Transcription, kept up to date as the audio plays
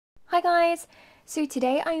Hi guys! So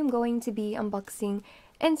today I am going to be unboxing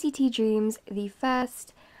NCT Dreams, the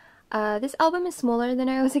first. This album is smaller than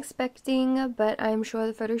I was expecting, but I'm sure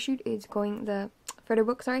the photo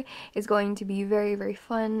book, is going to be very, very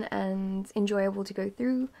fun and enjoyable to go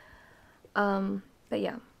through. But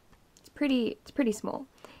yeah, it's pretty small.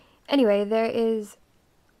 Anyway, there is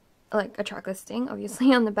like a track listing,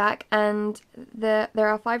 obviously, on the back, and there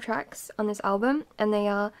are 5 tracks on this album, and they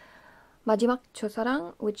are 마지막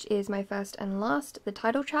첫사랑, which is my first and last, the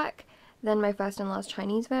title track, then my first and last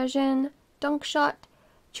Chinese version, Dunk Shot,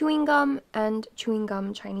 Chewing Gum, and Chewing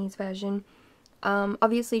Gum Chinese version.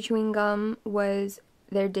 Obviously Chewing Gum was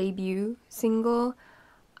their debut single.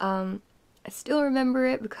 I still remember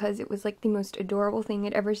it because it was like the most adorable thing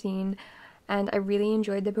I'd ever seen, and I really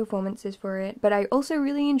enjoyed the performances for it. But I also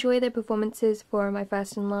really enjoy the performances for my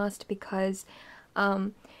first and last because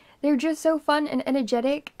they're just so fun and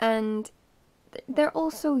energetic, and they're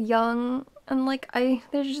also young, and like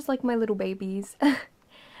they're just like my little babies.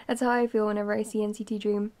 That's how I feel whenever I see NCT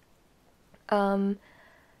Dream.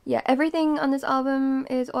 Yeah, everything on this album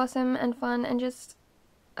is awesome and fun and just,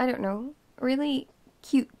 I don't know, really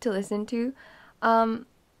cute to listen to.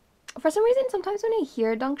 For some reason, sometimes when I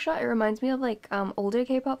hear Dunk Shot, it reminds me of like older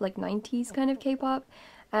K-pop, like 90s kind of K-pop,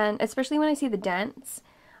 and especially when I see the dance.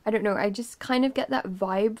 I don't know, I just kind of get that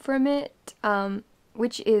vibe from it,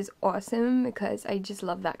 which is awesome because I just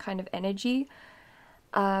love that kind of energy.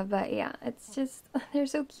 But yeah, it's just, they're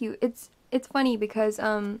so cute. It's funny because,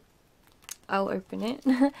 I'll open it.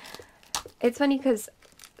 It's funny because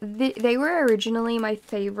they were originally my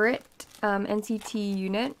favorite NCT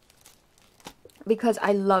unit because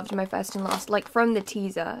I loved my first and last. Like, from the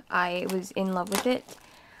teaser, I was in love with it.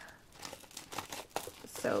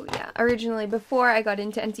 So yeah, originally, before I got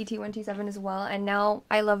into NCT 127 as well, and now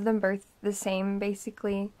I love them both the same,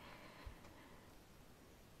 basically.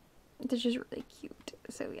 They're just really cute.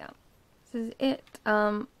 So yeah, this is it.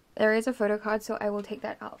 There is a photo card, so I will take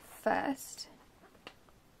that out first.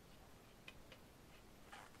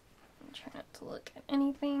 Try not to look at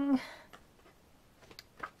anything.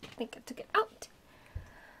 I think I took it out.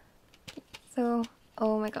 So,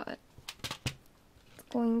 oh my god.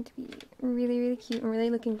 Going to be really, really cute. I'm really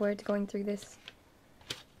looking forward to going through this.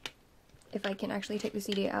 If I can actually take the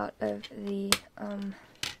CD out of the,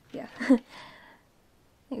 yeah. There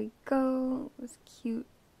we go. It was cute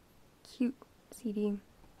CD.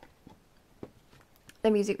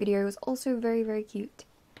 The music video was also very, very cute.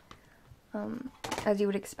 As you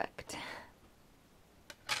would expect.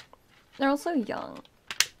 They're also young.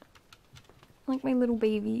 Like my little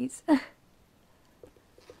babies.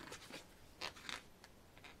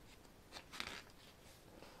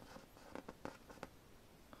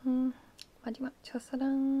 마지막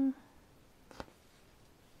첫사랑.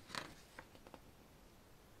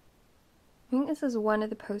 I think this is one of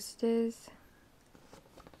the posters.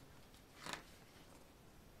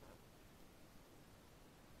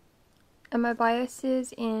 And my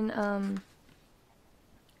biases in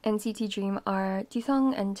NCT Dream are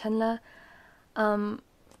Jisung and Chenle.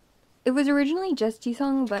 It was originally just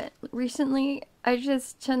Jisung, but recently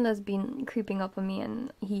Chenle's been creeping up on me,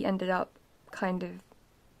 and he ended up kind of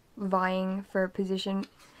vying for a position.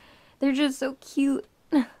 They're just so cute.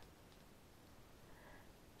 I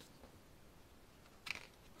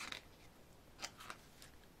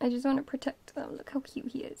just want to protect them. Look how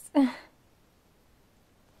cute he is.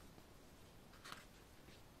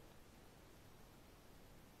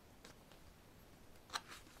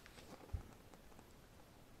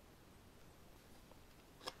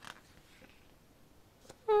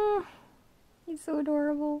 He's so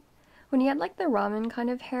adorable. When he had like the ramen kind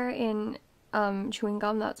of hair in Chewing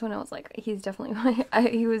Gum, that's when I was like, he's definitely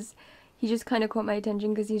he just kind of caught my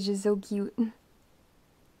attention because he's just so cute.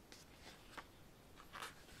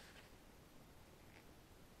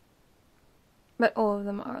 But all of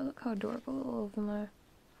them are. Look how adorable all of them are.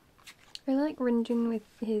 I really like Renjun with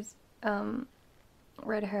his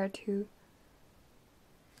red hair too.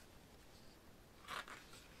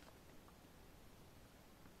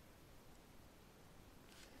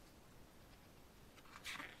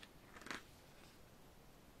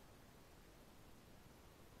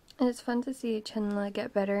 And it's fun to see Chenle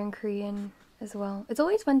get better in Korean as well. It's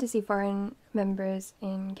always fun to see foreign members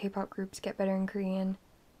in K-pop groups get better in Korean.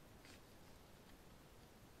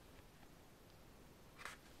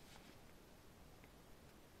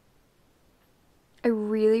 I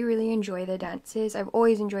really, really enjoy their dances. I've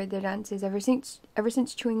always enjoyed their dances ever since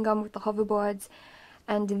Chewing Gum with the hoverboards.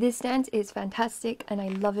 And this dance is fantastic and I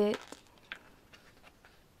love it.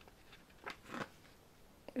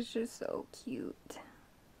 It's just so cute.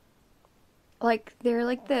 like, they're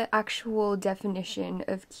like the actual definition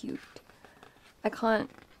of cute. I can't,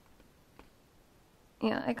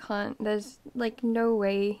 yeah, I can't, there's like no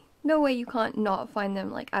way you can't not find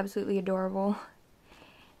them like absolutely adorable.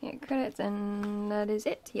 Yeah, credits, and that is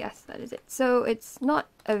it. Yes, that is it. So it's not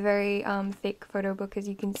a very thick photo book, as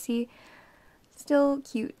you can see. Still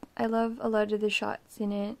cute. I love a lot of the shots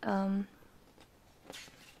in it. I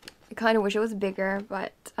kind of wish it was bigger,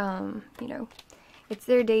 but you know, it's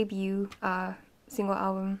their debut single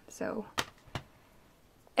album, so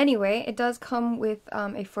anyway, it does come with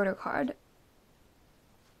a photo card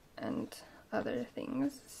and other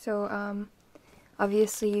things. So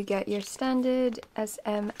obviously you get your standard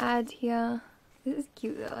SM ad here. This is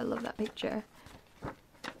cute though, I love that picture.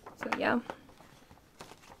 So yeah.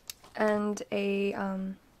 And a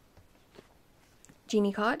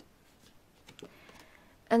genie card.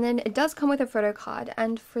 And then it does come with a photo card,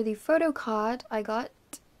 and for the photo card I got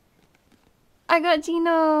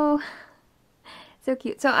Gino! So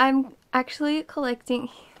cute. So I'm actually collecting,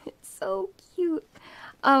 it's so cute.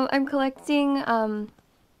 I'm collecting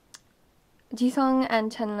Jisung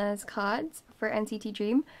and Chenle's cards for NCT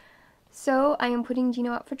Dream. So I am putting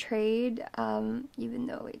Gino up for trade, even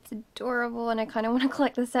though it's adorable and I kind of want to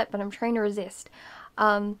collect the set, but I'm trying to resist.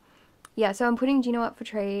 Yeah, so I'm putting Gino up for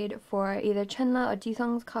trade for either Chenle or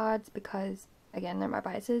Jisung's cards because, again, they're my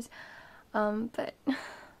biases. But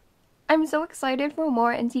I'm so excited for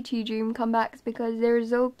more NCT Dream comebacks because they're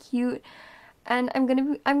so cute, and I'm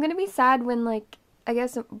gonna be sad when, like, I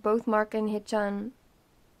guess both Mark and Hichan,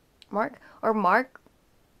 Mark,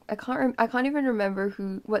 I can't even remember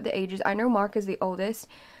what the age is. I know Mark is the oldest,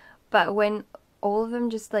 but when all of them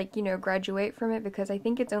just, like, you know, graduate from it, because I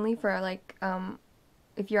think it's only for like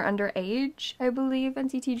if you're underage, I believe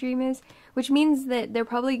NCT Dream is, which means that they're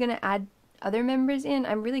probably gonna add other members in.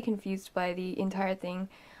 I'm really confused by the entire thing.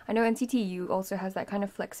 I know NCT U also has that kind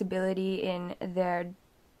of flexibility in their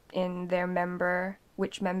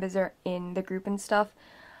which members are in the group and stuff.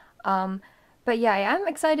 But yeah, I am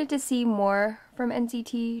excited to see more from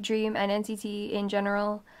NCT Dream and NCT in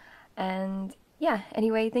general. And yeah,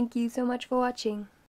 anyway, thank you so much for watching.